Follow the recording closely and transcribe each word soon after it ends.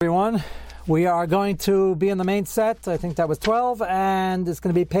everyone. We are going to be in the main set. I think that was 12, and it's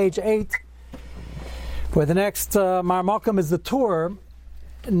going to be page 8. Where the next Marmakum is the tour.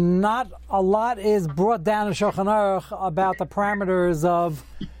 Not a lot is brought down in Shulchan Aruch about the parameters of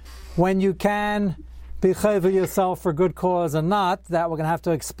when you can be chayva yourself for good cause and not. That we're going to have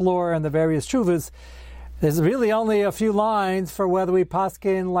to explore in the various shuvas. There's really only a few lines for whether we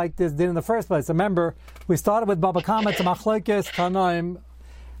paskin like this did in the first place. Remember, we started with Baba Kama to Machlokes Tanaim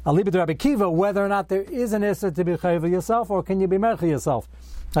Alibid Rabbi Kiva, whether or not there is an issa to be chayva yourself or can you be merchi yourself.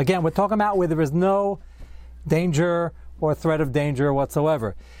 Again, we're talking about where there is no danger or threat of danger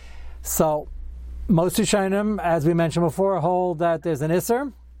whatsoever. So, most Rishonim, as we mentioned before, hold that there's an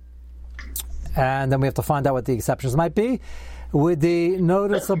Isser, and then we have to find out what the exceptions might be, with the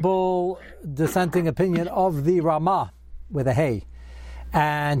noticeable dissenting opinion of the Ramah, with a Hey.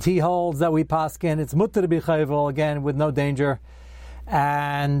 And he holds that we paskin, it's mutter to be chayvel, again, with no danger.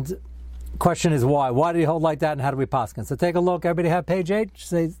 And question is why? Why did he hold like that, and how do we paskin? So take a look. Everybody have page 8.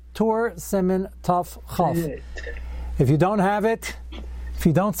 Says Tur Simin Taf Chaf. If you don't have it, if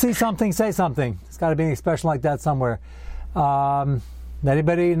you don't see something, say something. There's got to be an expression like that somewhere.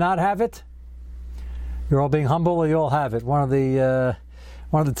 Anybody not have it? You're all being humble, or you all have it. One of the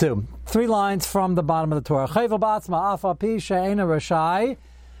two. 3 lines from the bottom of the Torah. Chayvel ba'atzma afa pi she'ena rashai.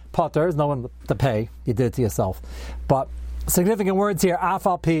 Potter, there's no one to pay. You did it to yourself. But significant words here.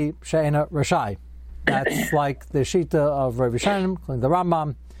 Afa pi she'ena rashai. That's like the Shita of Rav Yishanim, including the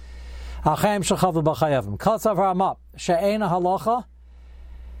Rambam. Achem shechavlu b'chayavim. Kasav Ramah she'ena halacha.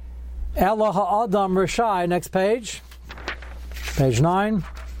 Ela ha'adam rashai. Next page. Page 9.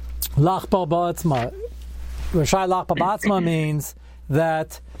 Lachba ba'atzma. Rashai lachba ba'atzma means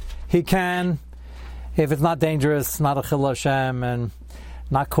that he can, if it's not dangerous, not a chil Hashem, and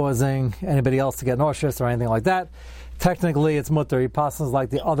not causing anybody else to get nauseous or anything like that, technically it's mutter. He passes like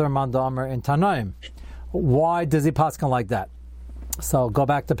the other mandamer in Tanaim. Why does he paskin like that? So go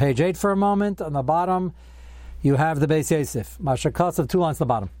back to page 8 for a moment. On the bottom, you have the Beis Yosef. Mashakasav, 2 lines at the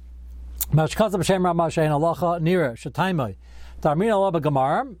bottom. Mashakasav Shem Ramah Shein Halacha Nira Shataimai. Tarmin Allah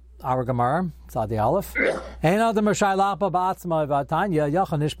Gemara. Our Gemara, Tzadi Aleph. Ein Adam Rashai Lachba Ba'atzma V'Atanya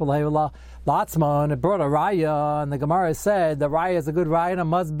Yachanish B'Lehevela La'atzma, and it brought a raya, and the Gemara said the raya is a good raya, and it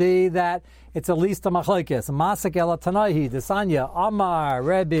must be that it's at least a machlekes. Masek Ela Tanaihi Desanya Amar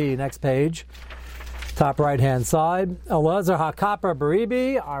Rebbe. Next page, top right hand side. Elazar HaKaper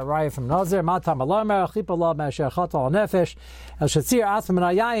Baribi, our raya from Nazir. Matam Alamer Chipala Mesher Chatal Nefesh El Shatzir Asmim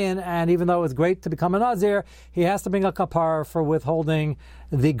Ayayin, and even though it's great to become a Nazir, he has to bring a kapar for withholding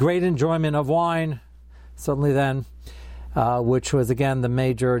the great enjoyment of wine, certainly then, which was again the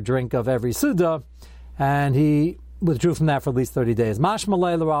major drink of every Suda, and he withdrew from that for at least 30 days. So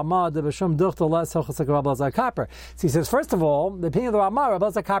he says, first of all, the opinion of the Ramah, Rabbi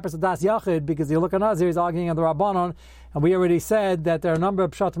Zakapar is a das yachid, because you look at Nazir, he's arguing on the Rabbanon, and we already said that there are a number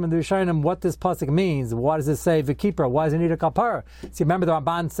of pshatim in the Rishonim what this pasuk means. Why does it say v'kipra? Why does it need a kapara? See, remember the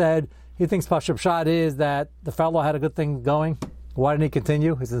Ramban said he thinks pasuk pshat is that the fellow had a good thing going. Why didn't he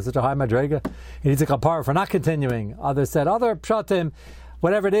continue? He's in such a high madrega. He needs a kapara for not continuing. Others said other pshatim,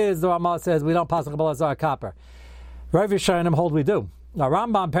 whatever it is. The Ramah says we don't pasuk b'lazar kapar. Rav Yishanim hold we do. Now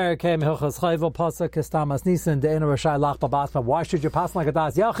Rambam Perikem Hilchos Chayvel Pasuk Kistamas Nisan De'ena Rashai Lach Babasma. Why should you pass like a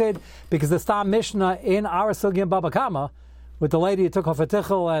das yachid? Because the Stam Mishnah in our Sugya Baba Kama, with the lady who took off a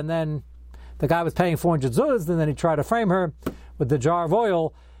tichel, and then the guy was paying 400 zuz, and then he tried to frame her with the jar of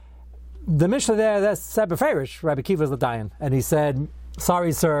oil. The Mishnah there, that's said beferish, Rabbi Kiva's the dayan, and he said,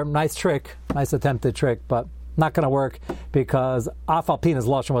 "Sorry, sir, nice trick, nice attempted trick, but not going to work because Afal Pina's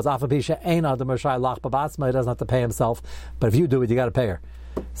lashon was Afal Pisha Ein Adam Rashai Lach Babasma. He doesn't have to pay himself, but if you do it, you got to pay her."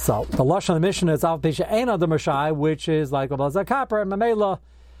 So the lashon of the Mishnah is Afal Pisha Ein Adam Rashai, which is like Rabbi Zakapar and Mamela.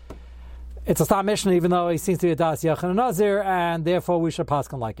 It's a star Mishnah, even though he seems to be a das yachin and nazir, and therefore we should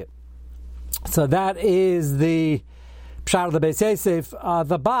paskin like it. So that is the pshat of the Beis Yosef.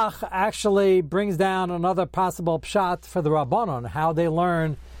 The Bach actually brings down another possible pshat for the Rabbanon, how they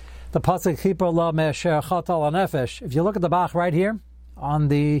learn the pasuk Chipur Lo Me'asher Chatal Nefesh. If you look at the Bach right here on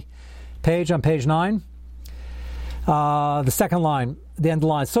the page, on page 9, the second line, the end of the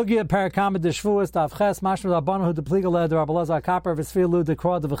line. Sugya Parakama Deshvuas Davches Mashma Rabbanon Hu Depliga Le Rabbi Elazar Kapar V'Sfilu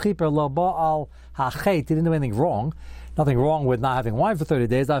Dekra Devachipur Lo Ba'al Hachet. He didn't do anything wrong. Nothing wrong with not having wine for 30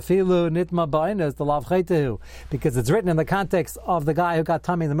 days. Afilu Nitma Ba'inus the Lav Chetehu, because it's written in the context of the guy who got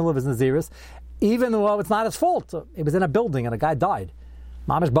tummy in the middle of his Naziris, even though it's not his fault. It was in a building and a guy died.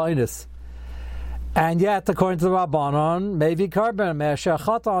 Mamish Ba'inus. And yet, according to the Rabbanon, Mevi Karben, Me'asher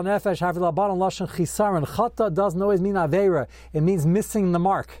Chata al Nefesh, Havi Rabbanon Lashon Chisaron. Chata doesn't always mean Aveira. It means missing the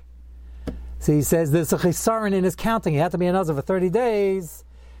mark. So he says there's a Chisaron in his counting. He had to be a Nazir for 30 days.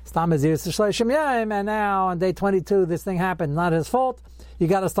 and now on day 22 this thing happened, not his fault. You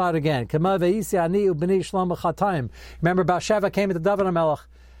got to start again. Remember, Bathsheba came into David HaMelech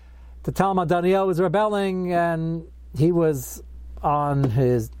to tell him that Daniel was rebelling, and he was on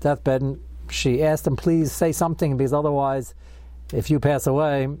his deathbed, and she asked him, please say something, because otherwise, if you pass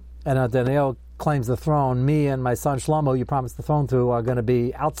away, and Daniel claims the throne, me and my son Shlomo, you promised the throne to, are going to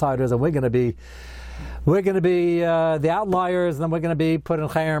be outsiders, and we're going to be the outliers, and then we're going to be put in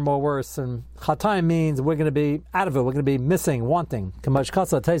chayim or worse. And chatayim means we're going to be out of it. We're going to be missing, wanting. Kamash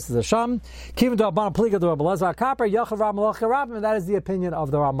kasa tastes the sham. Kivin do abana pliga do abelazar kaper yachav ram malach rabim. And that is the opinion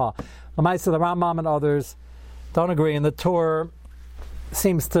of the Ramah. The Rambam and others don't agree, and the Torah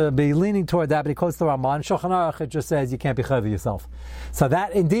seems to be leaning toward that, but he quotes the Ramah. And Shulchan Aruch, it just says you can't be chayav yourself. So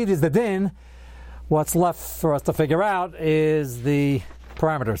that indeed is the din. What's left for us to figure out is the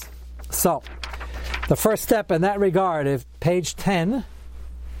parameters. So, the first step in that regard, if page 10,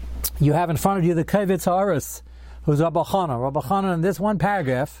 you have in front of you the Kavitz Ha'aris, who's Rabbi Chana. Rabbi Chana, in this one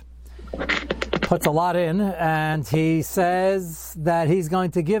paragraph, puts a lot in, and he says that he's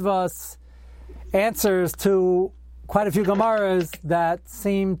going to give us answers to quite a few Gemaras that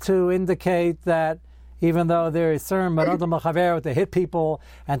seem to indicate that even though there is certain to hit people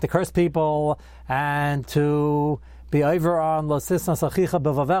and to curse people and to be over on Losisna Sachicha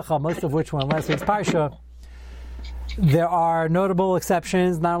Bevavecha, most of which were in last week's Parsha, there are notable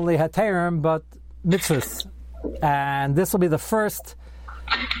exceptions, not only Haterim, but mitzvahs. And this will be the first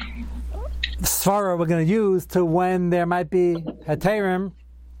svara we're going to use to when there might be Haterim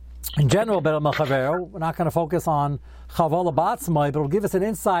in general, We're not going to focus on Chavala Ba'atzmai, but it'll give us an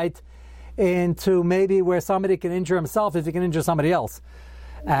insight into maybe where somebody can injure himself if he can injure somebody else,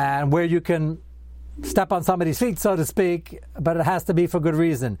 and where you can step on somebody's feet, so to speak, but it has to be for good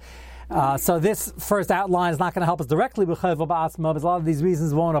reason. So this first outline is not going to help us directly with Chavala Ba'atzmai, but a lot of these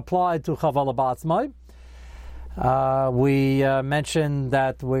reasons won't apply to Chavala Ba'atzmai. We mentioned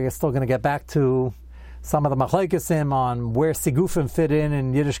that we're still going to get back to some of the machlokes on where sigufim fit in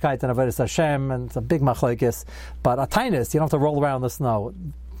Yiddishkeit and Avodas Hashem, and it's a big machlokes, but a tainis, you don't have to roll around in the snow.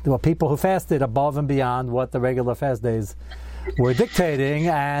 There were people who fasted above and beyond what the regular fast days were dictating,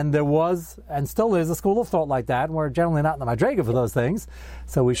 and there was, and still is, a school of thought like that, and we're generally not in the madrega for those things,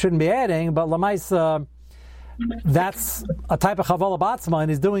 so we shouldn't be adding, but Lamaisa, that's a type of Chavala Ba'atzmai, and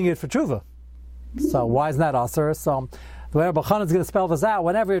he's doing it for tshuva. So why isn't that asur? So the way Rabbi Chana is going to spell this out,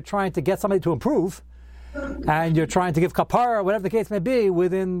 whenever you're trying to get somebody to improve, and you're trying to give kapara, whatever the case may be,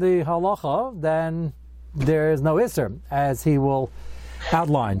 within the halacha, then there is no isser, as he will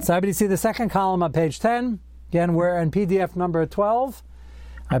outline. So everybody see the second column on page 10. Again, we're in PDF number 12,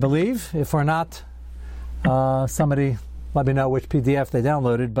 I believe. If we're not, somebody let me know which PDF they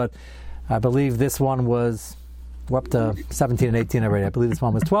downloaded, but I believe this one was, we're up to 17 and 18 already. I believe this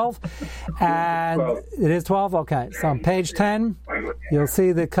one was 12. And 12. It is 12? Okay. So on page 10, you'll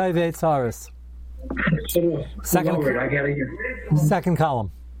see the Kavitz Ha'aris. Second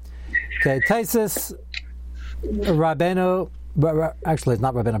column. Okay, Taisus Rabbeinu. Actually, it's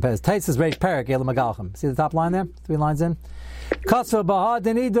not Rabbeinu Pez. Taisus Reish Perek Elam Magalchim. See the top line there? 3 lines in. So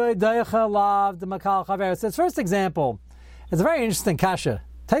its first example is a very interesting kasha.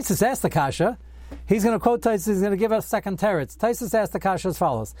 Taisus asked the kasha. He's going to quote Taisus. He's going to give us second teretz. Taisus asked the kasha as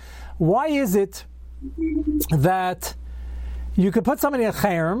follows: why is it that you could put somebody in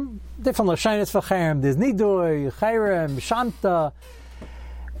chayrim, different lashonos for chayrim? There's nidui, chayrim, shanta.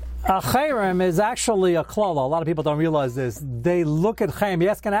 A chayrim is actually a klala. A lot of people don't realize this. They look at chayrim. You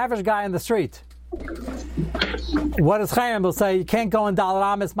ask an average guy in the street, what is chayrim? They'll say you can't go in Dalet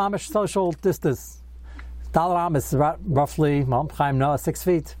Amis, mamish social distance. Dalet Amis is roughly, well, chayim Noah 6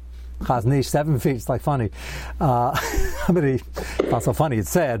 feet. Chaznish 7 feet. It's like funny. Not so funny.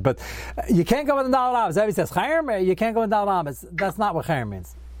 It's sad, but you can't go in Dalet Amis. Everybody says chayrim. You can't go in Dalet Amis. That's not what chayrim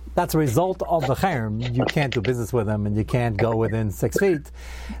means. That's a result of the chayrim. You can't do business with them, and you can't go within 6 feet.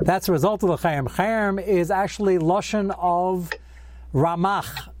 That's a result of the chayrim. Chayrim is actually lashon of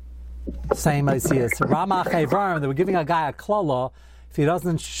ramach. Same ICS. Ramach Evarim. They were giving a guy a klala. If he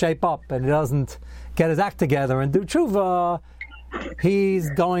doesn't shape up and he doesn't get his act together and do tshuva, he's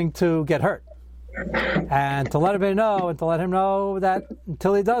going to get hurt. And to let everybody know, and to let him know that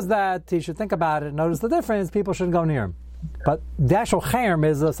until he does that, he should think about it and notice the difference. People shouldn't go near him. But the actual chayrim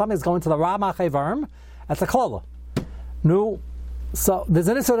is something that's going to the Ramach Evarim. That's a klala. No, so there's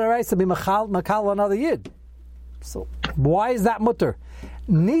an issue that to be makal another yid. So why is that mutter?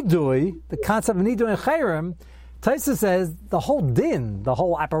 Nidui, the concept of nidui and chayrim, Taisa says the whole din, the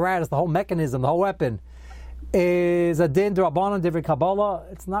whole apparatus, the whole mechanism, the whole weapon is a din d'Rabbanan, divrei Kabbalah.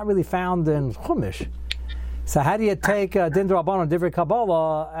 It's not really found in Chumash. So how do you take din d'Rabbanan, divrei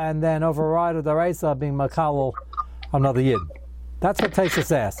Kabbalah, and then override a deraisa being makal another yid? That's what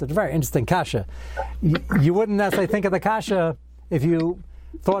Taisus asked. It's a very interesting kasha. You wouldn't necessarily think of the kasha if you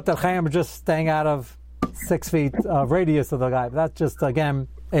thought that Chaim were just staying out of 6 feet radius of the guy. But that's just, again,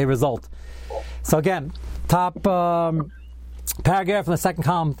 a result. So again, top paragraph in the second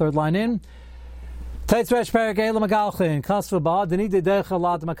column, third line in. Teitzresh paragraph l'magalchin kasvu ba denidei decha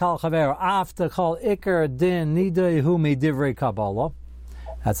lad makal chaver after kol ikar din nidei humi divrei Kabbalah.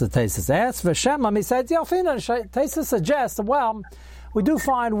 That's what Taisus asked. V'shema, he said, Taisus suggests, well, we do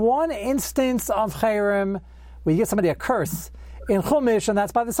find one instance of chayrim where you give somebody a curse in Chumash, and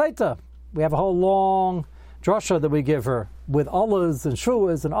that's by the Saita. We have a whole long drasha that we give her with Allahs and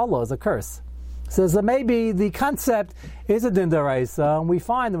Shuas and Allah as a curse. Says that maybe the concept is a din d'oraisa, and we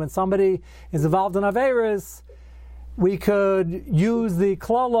find that when somebody is involved in Averis, we could use the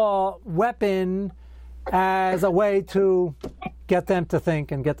klala weapon as a way to get them to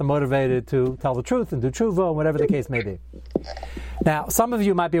think and get them motivated to tell the truth and do tshuva, whatever the case may be. Now, some of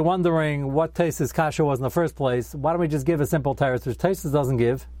you might be wondering what Taisus kasha was in the first place. Why don't we just give a simple teretz, which Taisus doesn't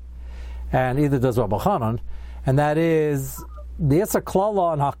give, and either does Rabbi Chanan, and that is the Yisra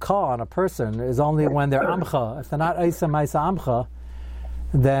klala and hakah on a person is only when they're amcha. If they're not Isa Maisa amcha,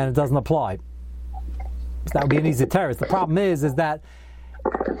 then it doesn't apply. So that would be an easy teretz. The problem is that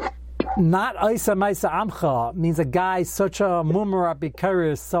not Isa Maisa Amcha means a guy such a mumra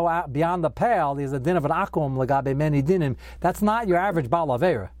bikaris so out beyond the pale. There's a din of an akum lagabe many dinim. That's not your average Baal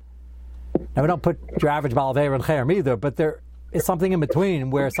Avera. Now we don't put your average Baal Avera in chayrim either, but there is something in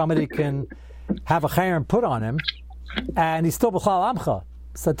between where somebody can have a chayrim put on him, and he's still b'chlal amcha.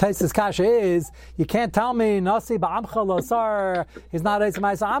 So Taisus kasha is, you can't tell me nasi ba'amcha losar, he's not Isa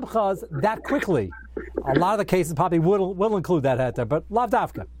Maisa Amchas that quickly. A lot of the cases probably will include that heter, but lav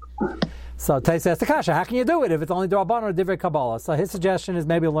dafka. So Taisus asked the kasha, how can you do it if it's only d'Rabbanan or divrei Kabbalah? So his suggestion is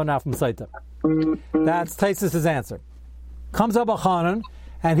maybe learn out from Saita. That's Taisus' answer. Comes up Chanan,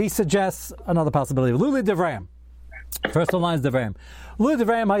 and he suggests another possibility. Luli Devrayim. First one line is Devrayim. Luli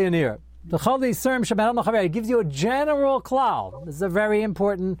Devrayim Hayanir. The Chali Serm Shabbat Al gives you a general cloud. This is a very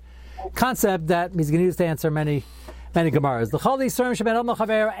important concept that he's going to use to answer many Gemaras. The Chali Serm Shabbat Al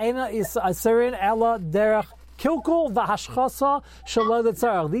Eina is Asirin Ella Derech Kilkul v'hashchasa shalod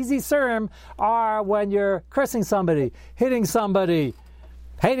tzarach. These isurim are when you're cursing somebody, hitting somebody,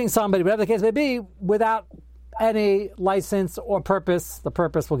 hating somebody, whatever the case may be, without any license or purpose. The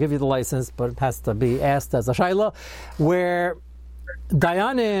purpose will give you the license, but it has to be asked as a shaila, where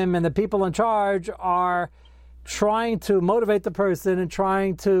dayanim and the people in charge are trying to motivate the person and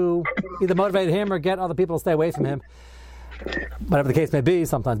trying to either motivate him or get other people to stay away from him. Whatever the case may be,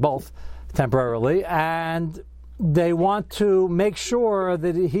 sometimes both, temporarily, and they want to make sure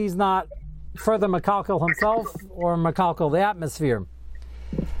that he's not further makalkel himself or makalkel the atmosphere.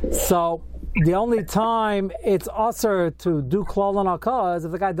 So the only time it's usher to do klal and hakah is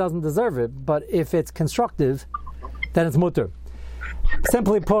if the guy doesn't deserve it, but if it's constructive, then it's mutter.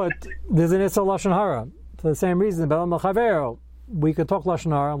 Simply put, there's an issur lashon hara for the same reason. But on the chavero, we could talk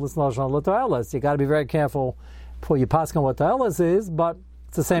lashon hara and listen to lashon hara l'to'eles. You got to be very careful before you pass on what to'eles is, but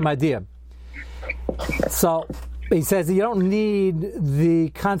it's the same idea. So he says that you don't need the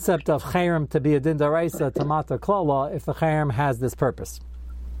concept of chayrim to be a din d'oraisa to mata klala if the chayrim has this purpose.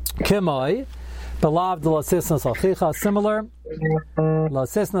 Kimoi, beloved l'sisnas achicha, similar.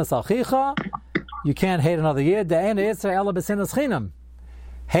 L'sisnas achicha, you can't hate another yid. De'ena yisra ela b'sinas chinam.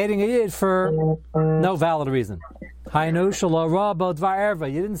 Hating a yid for no valid reason. Hainu shelo ra bo dvar erva.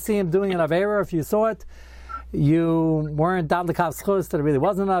 You didn't see him doing an avera. If you saw it, you weren't dad l'kav schus that it really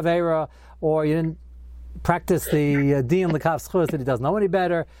wasn't an avera, or you didn't practice the din l'kav schus that he doesn't know any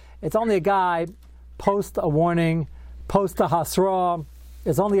better. It's only a guy post a warning, post a hasra.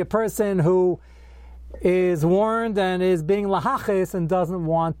 It's only a person who is warned and is being lahachis and doesn't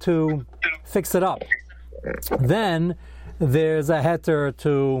want to fix it up. Then there's a heter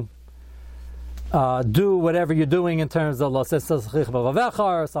to do whatever you're doing in terms of or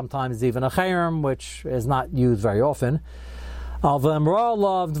sometimes even a chayrim, which is not used very often. If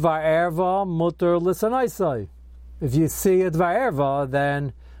you see a dvar erva,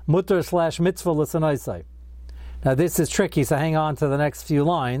 then mutter / mitzvah l'sanaisai. Now this is tricky, so hang on to the next few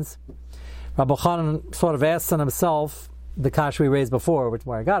lines. Rabbi Chanan sort of asked on himself the kasha we raised before, which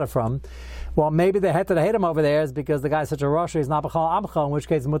where I got it from. Well, maybe the heter to hate him over there is because the guy's such a rasha, he's not b'chal amcha, in which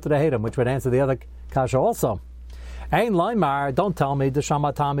case mutter to hate him, which would answer the other kasha also. Ein loymar, don't tell me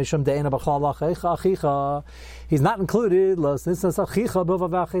deshama tamishum de'ena b'chal achicha. He's not included. He's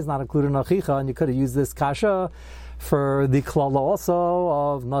not included in achicha, and you could have used this kasha for the klala also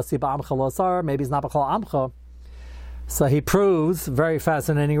of Nasi Ba'amcha Losar, maybe it's not B'chal Amcha. So he proves, very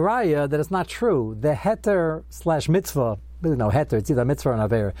fascinating raya, that it's not true. The heter / mitzvah, really no heter, it's either mitzvah or an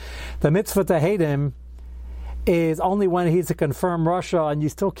aver. The mitzvah to hate him is only when he's a confirmed Rasha, and you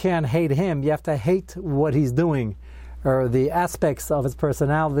still can't hate him. You have to hate what he's doing, or the aspects of his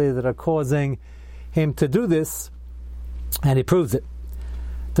personality that are causing him to do this, and he proves it.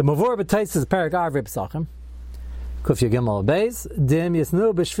 The Mavur b'Taisus Perek Arvei Pesachim, Kuf Yagimel Beis, Dim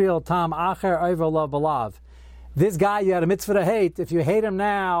Yisnu b'Shvil Tam Acher Over Lo Balav. This guy you had a mitzvah to hate. If you hate him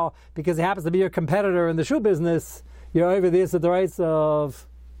now because he happens to be your competitor in the shoe business, you're over the rights of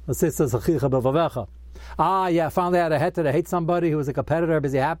finally I had a heter to hate somebody who was a competitor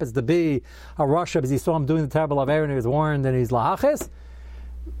because he happens to be a Rasha because he saw him doing the terrible aver and he was warned and he's lahachis.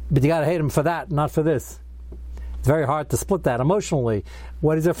 But you got to hate him for that, not for this. It's very hard to split that emotionally.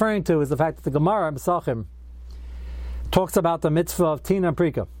 What he's referring to is the fact that the Gemara in Pesachim talks about the mitzvah of Tina and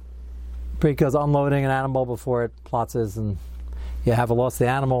Prika. Prika is unloading an animal before it plotzes, and you have lost the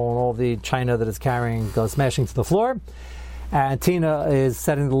animal, and all the china that it's carrying goes smashing to the floor. And Tina is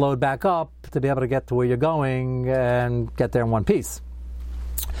setting the load back up to be able to get to where you're going and get there in one piece.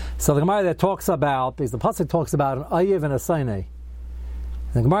 So the Gemara that talks about, because the pasuk talks about an ayiv and a sainei.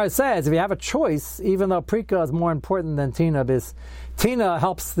 The Gemara says if you have a choice, even though Prika is more important than Tina, because Tina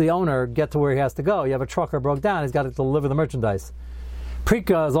helps the owner get to where he has to go. You have a trucker broke down, he's got to deliver the merchandise.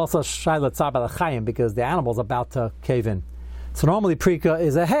 Prika is also shayla tzar b'lachayim because the animal's about to cave in. So normally Prika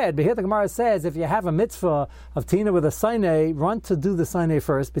is ahead, but here the Gemara says if you have a mitzvah of Tina with a sainei, run to do the sainei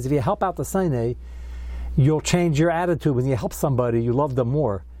first, because if you help out the sainei, you'll change your attitude. When you help somebody, you love them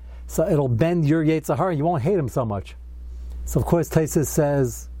more. So it'll bend your Yetzer Hara and you won't hate him so much. So of course Taisus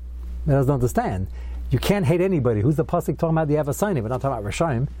says, he doesn't understand. You can't hate anybody. Who's the pasuk talking about? You have a sainei, we're not talking about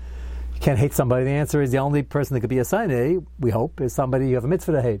Rishayim. Can't hate somebody. The answer is the only person that could be a sainei, we hope, is somebody you have a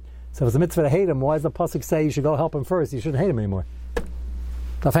mitzvah to hate. So if it's a mitzvah to hate him, why does the pasuk say you should go help him first? You shouldn't hate him anymore.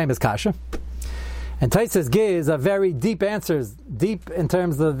 The famous kasha. And Taisus gives a very deep answers, deep in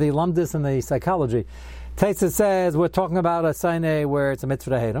terms of the lumdis and the psychology. Taisus says we're talking about a sainei where it's a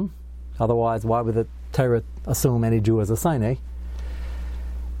mitzvah to hate him. Otherwise, why would the Torah assume any Jew as a sainei?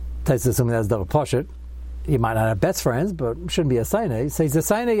 Taisus assuming that's double pashut. You might not have best friends, but shouldn't be a sainei. So he's a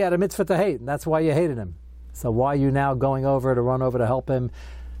sainei, you had a mitzvah to hate, and that's why you hated him. So why are you now going over to run over to help him?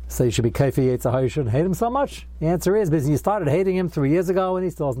 So you should be kaifi Yetzer Hara, you shouldn't hate him so much? The answer is because you started hating him 3 years ago and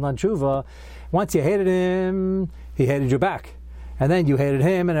he still hasn't done tshuva. Once you hated him, he hated you back. And then you hated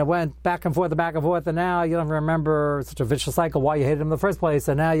him and it went back and forth, and now you don't remember such a vicious cycle why you hated him in the first place,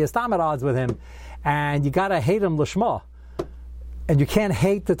 and now you're stam at odds with him. And you got to hate him l'shma. And you can't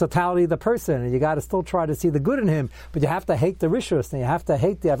hate the totality of the person, and you got to still try to see the good in him, but you have to hate the rishus, and you have to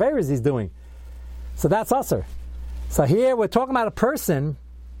hate the averes he's doing. So that's usher. So here we're talking about a person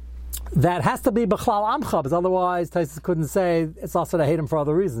that has to be b'chlal amcha, because otherwise Taisus couldn't say it's also to hate him for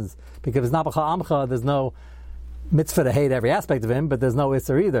other reasons. Because if it's not b'chlal amcha, there's no mitzvah to hate every aspect of him, but there's no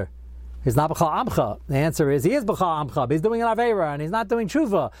isser either. He's not b'chal amcha. The answer is he is b'chal amcha, but he's doing an aveira and he's not doing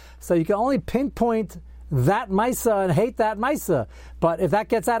tshuva. So you can only pinpoint that maisa and hate that maisa. But if that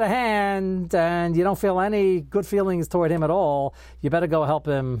gets out of hand and you don't feel any good feelings toward him at all, you better go help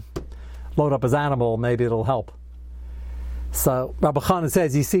him load up his animal. Maybe it'll help. So Rabbi Chanan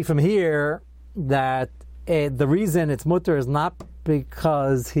says, you see from here that the reason it's mutter is not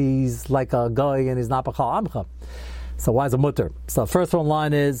because he's like a guy and he's not b'chal amcha. So why is it mutter? So first one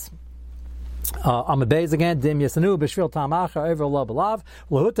line is Amud Beis again. Dim yasanu b'shvil tamacha over lo b'lav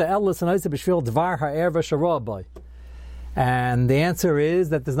lahuta elis and oisa b'shvil dvar ha'erva sharabay. And the answer is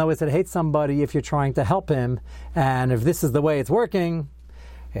that there's no way to hate somebody if you're trying to help him. And if this is the way it's working,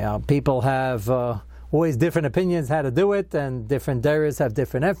 people have always different opinions how to do it, and different deiros have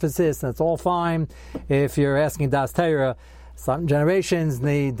different emphasis, and it's all fine. If you're asking Das Torah, some generations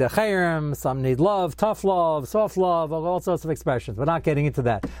need the chayrim, some need love, tough love, soft love, all sorts of expressions. We're not getting into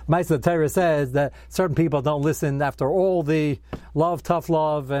that. Ma'aseh Torah says that certain people don't listen after all the love, tough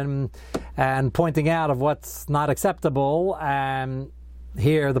love, and pointing out of what's not acceptable. And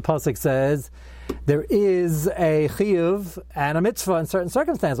here the pasuk says there is a chiyuv and a mitzvah in certain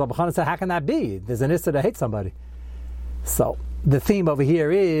circumstances. Rabbi Chanan said, how can that be? There's an issa to hate somebody. So the theme over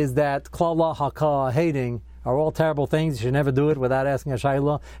here is that klala haka, hating, are all terrible things. You should never do it without asking a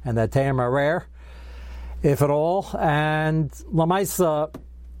shayla, and that teim are rare, if at all. And lamaisa,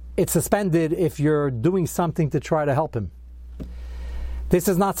 it's suspended if you're doing something to try to help him. This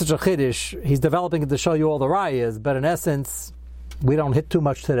is not such a chiddush. He's developing it to show you all the rayas, but in essence, we don't hit too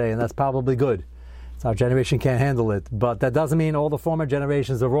much today, and that's probably good. So our generation can't handle it. But that doesn't mean all the former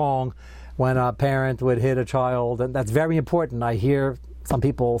generations are wrong when a parent would hit a child, and that's very important. I hear some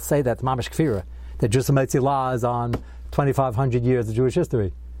people say that mamash kfira, that just Metzi laws on 2,500 years of Jewish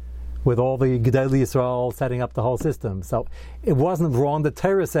history, with all the Gedolei Yisrael setting up the whole system. So it wasn't wrong. The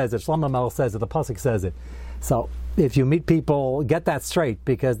Torah says it, Shlomo Melech says it, the Pasuk says it. So if you meet people, get that straight,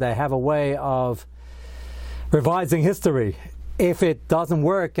 because they have a way of revising history. If it doesn't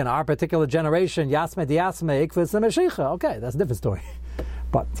work in our particular generation, Yasme Diasme, Ikvis Meshicha, okay, that's a different story.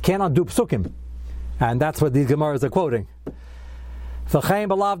 But you can't undo psukim. And that's what these Gemaras are quoting.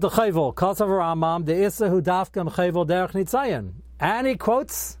 And he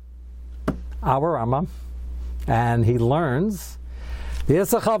quotes our Rambam, and he learns the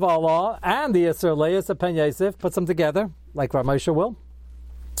Issa Chavala and the Issa Leis Pen Yosef, puts them together, like Rav Moshe will,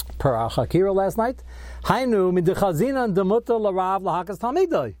 per Achakira last night. Hainu midechazina and demuta larav lahakas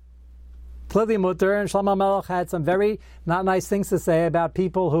talmidai. Clearly Mutter and Shlomo Melech had some very not nice things to say about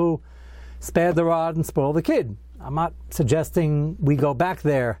people who spare the rod and spoil the kid. I'm not suggesting we go back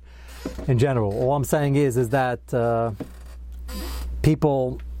there in general. All I'm saying is that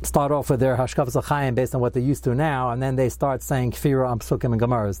people start off with their hashkafas achayim based on what they're used to now, and then they start saying kfira on psukim and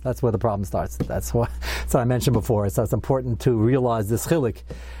gemaras. That's where the problem starts. That's what I mentioned before. So it's important to realize this chilik.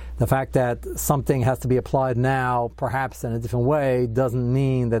 The fact that something has to be applied now, perhaps in a different way, doesn't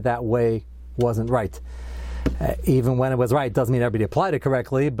mean that way wasn't right. Even when it was right, doesn't mean everybody applied it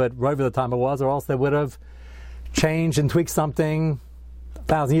correctly, but right over the time it was, or else they would have changed and tweaked something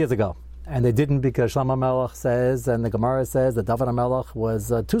 1,000 years ago. And they didn't, because Shlomo Melech says, and the Gemara says, that David HaMelech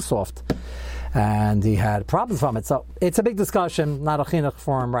was too soft, and he had problems from it. So it's a big discussion, not a chinuch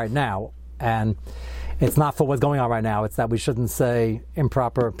for him right now, and it's not for what's going on right now. It's that we shouldn't say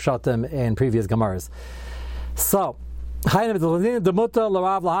improper pshatim in previous Gemaras. So, now,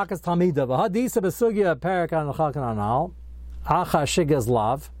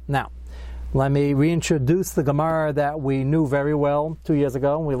 let me reintroduce the Gemara that we knew very well 2 years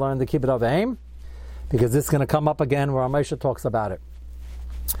ago, and we learned the Kibbut of Aim, because this is going to come up again where Moshe talks about it.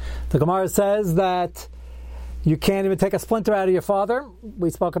 The Gemara says that you can't even take a splinter out of your father.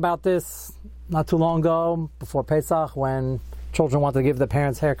 We spoke about this not too long ago, before Pesach, when children wanted to give their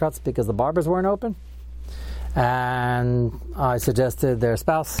parents haircuts because the barbers weren't open. And I suggested their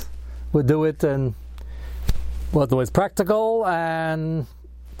spouse would do it, and well, it was practical, and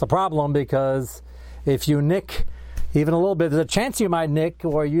it's a problem because if you nick even a little bit, there's a chance you might nick,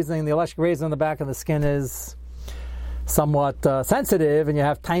 or using the electric razor in the back of the skin is somewhat sensitive, and you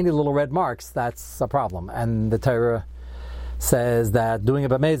have tiny little red marks. That's a problem. And the Torah says that doing a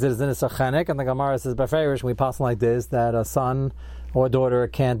b'mezid is in a sachenek, and the Gemara says b'ferish, we pass like this, that a son or daughter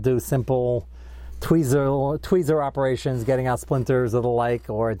can't do simple tweezer operations, getting out splinters or the like,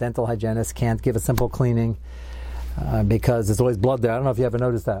 or a dental hygienist can't give a simple cleaning because there's always blood there. I don't know if you ever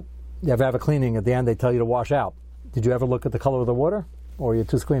noticed that. You ever have a cleaning, at the end they tell you to wash out. Did you ever look at the color of the water, or you're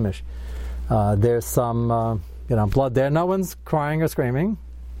too squeamish? There's some blood there. No one's crying or screaming,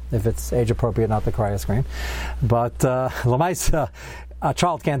 if it's age appropriate not to cry or scream. But Lamaisa, a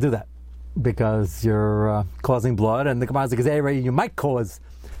child can't do that because you're causing blood, and the Gemara says you might cause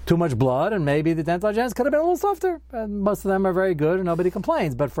too much blood, and maybe the dental hygienist could have been a little softer. And most of them are very good, and nobody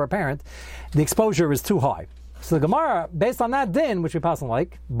complains. But for a parent, the exposure is too high. So the Gemara, based on that din, which we pass on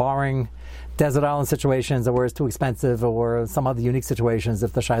like, barring desert island situations, or where it's too expensive, or some other unique situations,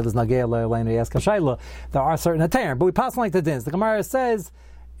 if the shayla is nagea le'elena yaska shayla, there are certain aterim. But we pass on like the dins. The Gemara says,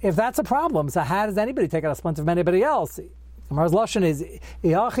 if that's a problem, so how does anybody take out a splinter from anybody else? Gemara's lashon is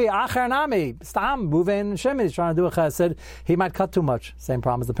iachi acher nami stam moving shemin. He's trying to do a chesed. He might cut too much. Same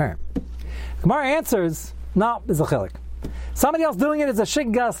problem as the parent. Gemara answers, no, it's a chilik. Somebody else doing it is a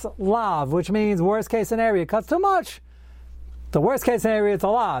shiggas lav, which means worst case scenario, cuts too much. The worst case scenario, it's a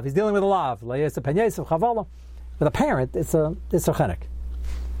lav. He's dealing with a lav. With a parent, it's a chenek.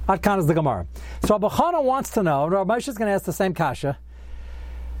 Adkan is the Gemara. So Rabbi Chana wants to know, and Rabbi Moshe is going to ask the same kasha.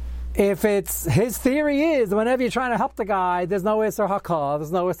 If it's his theory is whenever you're trying to help the guy, there's no iser hakah,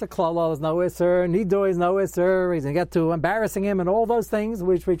 there's no iser klala, there's no iser nido, there's no iser. He's going to get to embarrassing him and all those things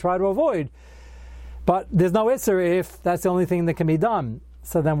which we try to avoid. But there's no iser if that's the only thing that can be done.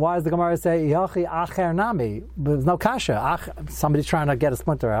 So then why does the Gemara say Yachi acher nami? There's no kasha. Somebody's trying to get a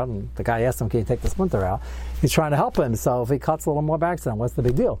splinter out, and the guy asks him, "Can you take the splinter out?" He's trying to help him. So if he cuts a little more back, then what's the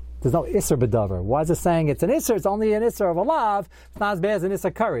big deal? There's no iser bedover. Why is it saying it's an iser? It's only an iser of a lav. It's not as bad as an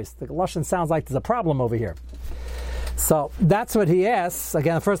iser karis. The lashon sounds like there's a problem over here. So that's what he asks.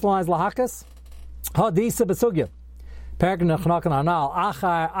 Again, the first line is lahakas. Ha disa besugya. The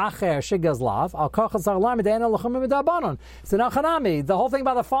whole thing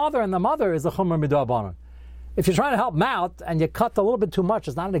about the father and the mother is a chumar midabanon. if you're trying to help them out and you cut a little bit too much,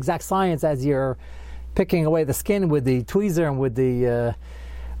 it's not an exact science as you're picking away the skin with the tweezer and with the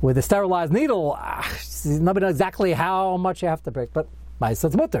sterilized needle. Nobody knows exactly how much you have to pick, but so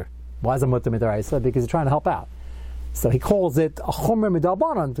it's mutter. Why is it mutter midaraisa? Because you're trying to help out. So he calls it a chumrah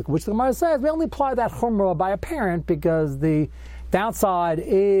midalbanan, which the Gemara says we only apply that chumrah by a parent because the downside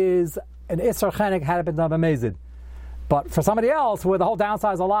is an isser chenek had it been done amazing. But for somebody else, where the whole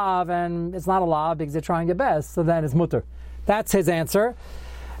downside is a lav and it's not a lav because they're trying your best, so then it's mutter. That's his answer.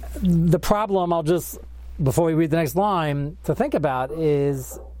 The problem, before we read the next line, to think about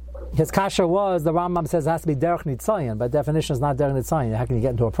is his kasha was the Rambam says it has to be derech nitzayin. By definition, it's not derech nitzayin. How can you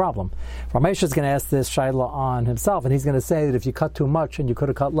get into a problem? Ramesh is going to ask this shaila on himself, and he's going to say that if you cut too much and you could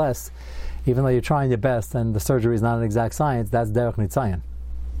have cut less, even though you're trying your best and the surgery is not an exact science, that's derech nitzayin.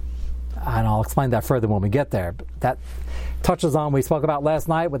 And I'll explain that further when we get there. But that touches on what we spoke about last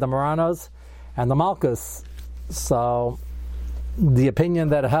night with the Moranos and the Malkus. So the opinion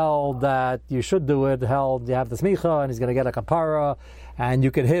that held that you should do it held you have the smicha and he's going to get a kapara and you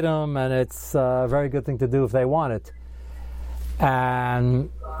could hit him and it's a very good thing to do if they want it.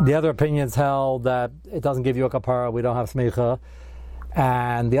 And the other opinions held that it doesn't give you a kapara, we don't have smicha.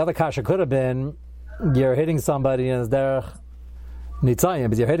 And the other kasha could have been you're hitting somebody and it's derech nitzayin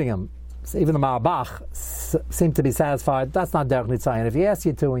because you're hitting him. So even the Ma'abach seemed to be satisfied. That's not derech nitzayin. If he asks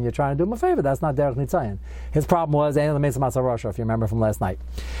you to and you're trying to do him a favor, that's not derech nitzayin. His problem was Ein L'Meitz Masa Rasha, if you remember from last night.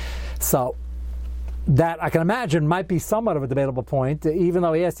 So that I can imagine might be somewhat of a debatable point, even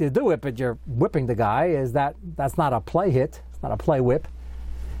though he asked you to do it, but you're whipping the guy. That's not a play hit? It's not a play whip.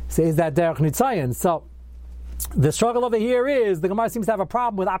 So is that derech nitzayin? So the struggle over here is the Gemara seems to have a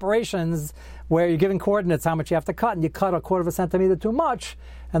problem with operations where you're giving coordinates how much you have to cut, and you cut a quarter of a centimeter too much,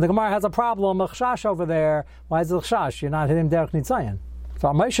 and the Gemara has a problem, a chshash over there. Why is it a chshash? You're not hitting derech nitzayin. So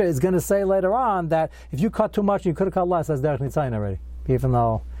Moshe is going to say later on that if you cut too much and you could have cut less, that's derech nitzayin already, even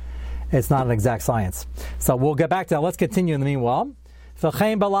though it's not an exact science. So we'll get back to that. Let's continue in the meanwhile.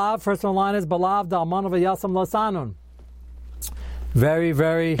 V'chein balav, first one line is balav da'alman v'yasam lo sanun. Very,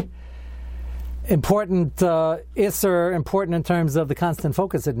 very important isser, important in terms of the constant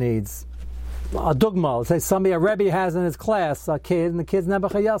focus it needs. A dugma, say a Rebbe has in his class a kid, and the kid's never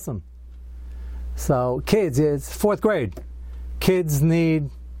chayasam. So kids, it's 4th grade. Kids need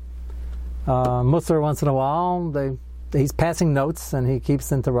musar once in a while. He's passing notes and he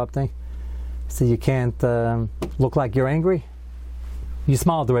keeps interrupting. So you can't look like you're angry. You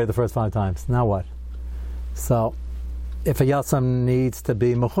smiled already the first 5 times. Now what? So if a yasam needs to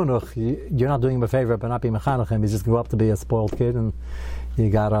be mechunuch, you're not doing him a favor by not being mechanech him. He's just going to grow up to be a spoiled kid, and you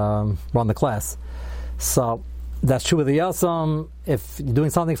got to run the class. So that's true with the yasam. If you're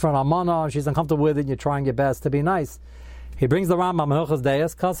doing something for an almana and she's uncomfortable with it, you're trying your best to be nice. He brings the Rambam Hilchos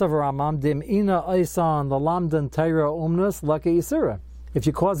Deis, Kasav Rambam Dim Ina Aisan the Lamdan Teira Umnus Lucky Isura. If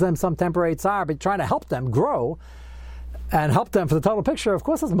you cause them some temporary tzar, but trying to help them grow and help them for the total picture, of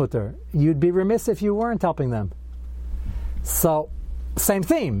course it's mutter. You'd be remiss if you weren't helping them. So, same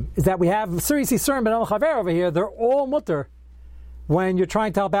theme, is that we have Surisi Surim Ben El Chaver over here, they're all mutter. When you're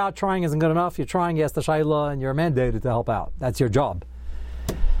trying to help out, trying isn't good enough, you're trying, yes, the Shaila, and you're mandated to help out. That's your job.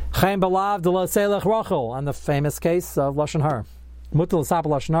 Chaim Balav de Lo Selech Rachel, and the famous case of Lashon Hara. Mutter L'Sap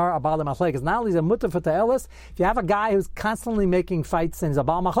Lashon Hara, Abal Machlekes. Not only is a mutter for Te'elis, if you have a guy who's constantly making fights and he's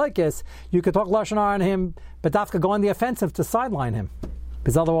Abal Machlekes, you could talk Lashon Hara on him, but Dafka go on the offensive to sideline him.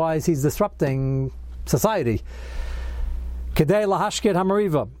 Because otherwise he's disrupting society. Kedei lahashkid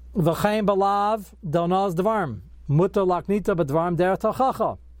hamariva. V'chein balav donaz devarm. Mutter laknita b'dvarm der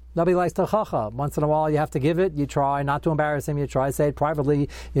tachacha. Nobody likes tachacha. Once in a while you have to give it. You try not to embarrass him. You try to say it privately.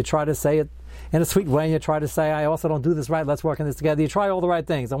 You try to say it in a sweet way. And you try to say, I also don't do this right. Let's work on this together. You try all the right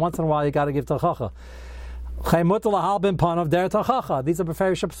things. And once in a while you got to give tachacha. These are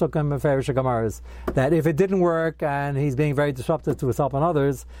Beferish Psukim, Beferish Gemaras. That if it didn't work and he's being very disruptive to himself and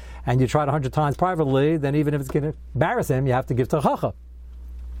others, and you tried 100 times privately, then even if it's going to embarrass him, you have to give Tachacha.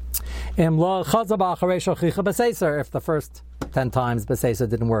 If the first 10 times Beseisa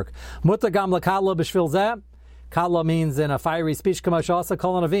didn't work. Kala means in a fiery speech, you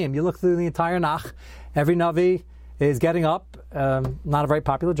look through the entire Nach, every Navi is getting up, not a very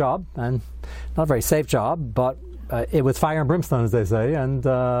popular job, and not a very safe job, but it was fire and brimstone, as they say, and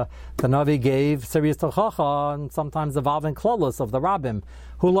the Navi gave serious Tachacha, and sometimes the Vav and Klolos of the Rabbim.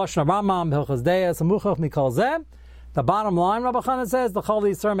 Hu Lashon Ramam, Hilchos Deis, Amuchach Mikol Zeh. The bottom line, Rabbi Chana says, the Chol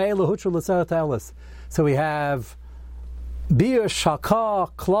Yisrael Me'elu Hutru L'Seret Te'elis. So we have Bir,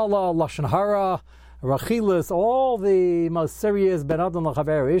 Shaka, Klala, Lashon Hara, Rachilis, all the most serious Ben Adam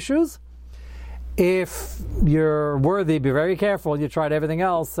L'Chaver issues. if you're worthy, be very careful. You tried everything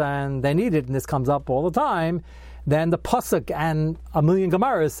else, and they need it, and this comes up all the time. Then the pasuk and a million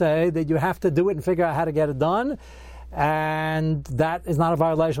Gemaras say that you have to do it and figure out how to get it done, and that is not a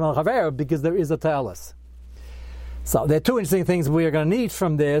violation of Chaver because there is a ta'alis. So there are two interesting things we are going to need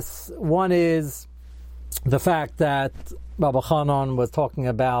from this. One is the fact that Rabbi Chanan was talking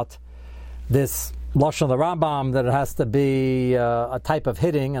about this lashon of the Rambam, that it has to be a type of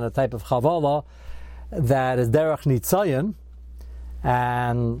hitting and a type of chavala that is derech nitzayin,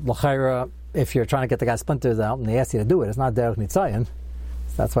 and l'chayra, if you're trying to get the guy's splinters out and they ask you to do it, it's not derech nitzayin.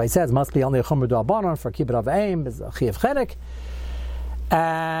 That's why he says must be only a chumra d'abanan for kibbut of aim is a chiyuv chenek.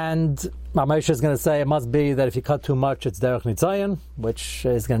 And Moshe is going to say it must be that if you cut too much, it's derech nitzayin, which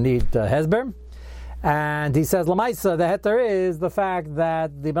is going to need hesber. And he says, Lamaisa, the heter is the fact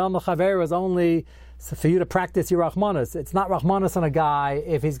that the Bel Mechaver is only for you to practice your Rachmanis. It's not Rachmanis on a guy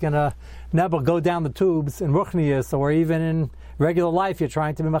if he's going to never go down the tubes in Ruchnius, or even in regular life you're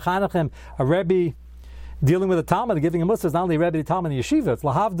trying to be Mechanechim. A Rebbe dealing with a Talmud, giving a Mussar is not only a Rebbe Talmud in Yeshiva, it's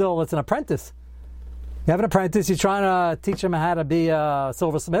Lahavdil, it's an apprentice. You have an apprentice, you're trying to teach him how to be a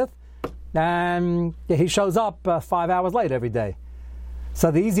silversmith, and he shows up 5 hours late every day.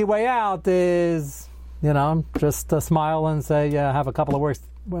 So the easy way out is, just smile and say, have a couple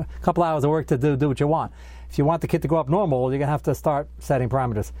hours of work to do what you want. If you want the kid to grow up normal, you're going to have to start setting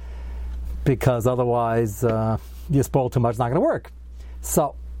parameters, because otherwise you spoil too much, it's not going to work.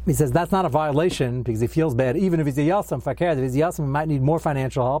 So he says that's not a violation because he feels bad, even if he's a yasam. If he's a yasam, he might need more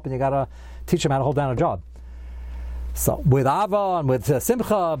financial help, and you got to teach him how to hold down a job. So with Ava and with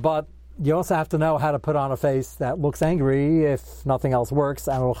Simcha, but you also have to know how to put on a face that looks angry if nothing else works.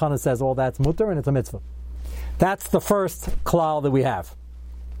 And Rosh Hashanah says, that's mutter and it's a mitzvah. That's the first klal that we have.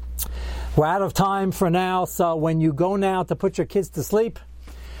 We're out of time for now, so when you go now to put your kids to sleep,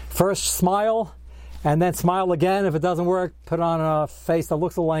 first smile, and then smile again. If it doesn't work, put on a face that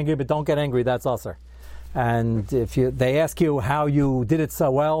looks a little angry, but don't get angry, that's usher. And if they ask you how you did it so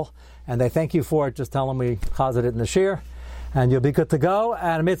well, and they thank you for it, just tell them we chazed it in the shir, and you'll be good to go.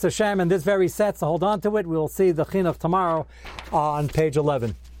 And Mitzvah Hashem, and this very set, so hold on to it. We'll see the chinuch tomorrow on page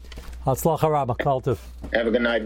 11. Hatzlacha Rabbah. Kol tov. Have a good night.